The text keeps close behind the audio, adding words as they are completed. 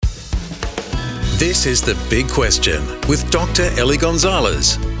This is The Big Question with Dr. Ellie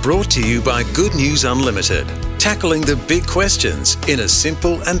Gonzalez, brought to you by Good News Unlimited, tackling the big questions in a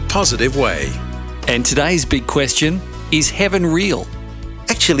simple and positive way. And today's big question, is heaven real?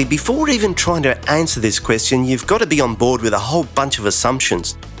 Actually, before even trying to answer this question, you've got to be on board with a whole bunch of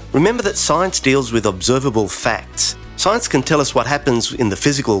assumptions. Remember that science deals with observable facts. Science can tell us what happens in the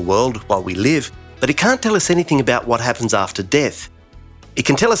physical world while we live, but it can't tell us anything about what happens after death. It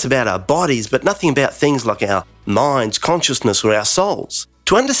can tell us about our bodies, but nothing about things like our minds, consciousness, or our souls.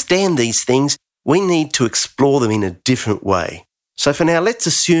 To understand these things, we need to explore them in a different way. So for now, let's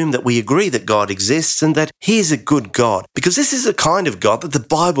assume that we agree that God exists and that He is a good God, because this is the kind of God that the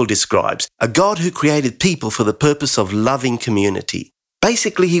Bible describes, a God who created people for the purpose of loving community.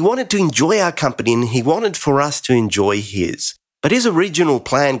 Basically, He wanted to enjoy our company and He wanted for us to enjoy His. But His original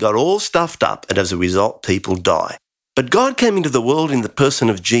plan got all stuffed up, and as a result, people die. But God came into the world in the person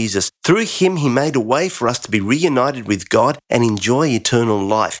of Jesus. Through Him, He made a way for us to be reunited with God and enjoy eternal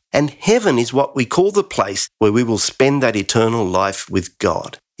life. And heaven is what we call the place where we will spend that eternal life with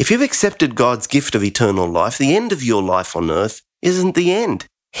God. If you've accepted God's gift of eternal life, the end of your life on earth isn't the end.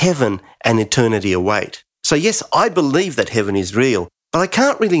 Heaven and eternity await. So yes, I believe that heaven is real, but I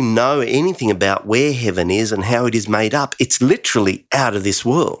can't really know anything about where heaven is and how it is made up. It's literally out of this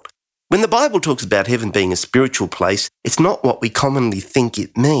world. When the Bible talks about heaven being a spiritual place, it's not what we commonly think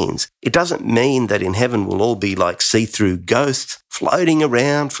it means. It doesn't mean that in heaven we'll all be like see-through ghosts floating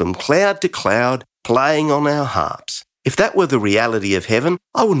around from cloud to cloud, playing on our harps. If that were the reality of heaven,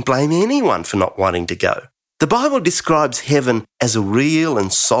 I wouldn't blame anyone for not wanting to go. The Bible describes heaven as a real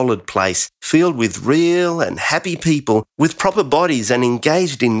and solid place, filled with real and happy people with proper bodies and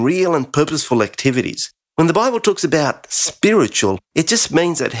engaged in real and purposeful activities. When the Bible talks about spiritual, it just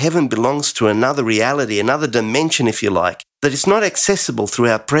means that heaven belongs to another reality, another dimension, if you like, that it's not accessible through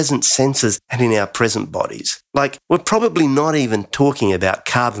our present senses and in our present bodies. Like, we're probably not even talking about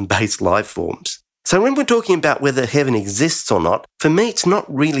carbon-based life forms. So when we're talking about whether heaven exists or not, for me it's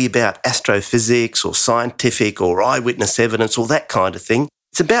not really about astrophysics or scientific or eyewitness evidence or that kind of thing.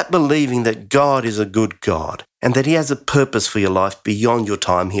 It's about believing that God is a good God and that He has a purpose for your life beyond your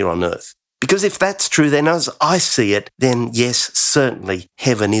time here on earth. Because if that's true, then as I see it, then yes, certainly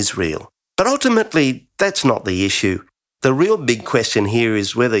heaven is real. But ultimately, that's not the issue. The real big question here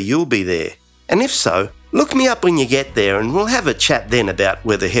is whether you'll be there. And if so, look me up when you get there and we'll have a chat then about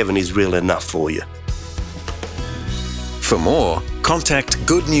whether heaven is real enough for you. For more, contact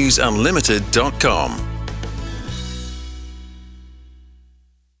goodnewsunlimited.com.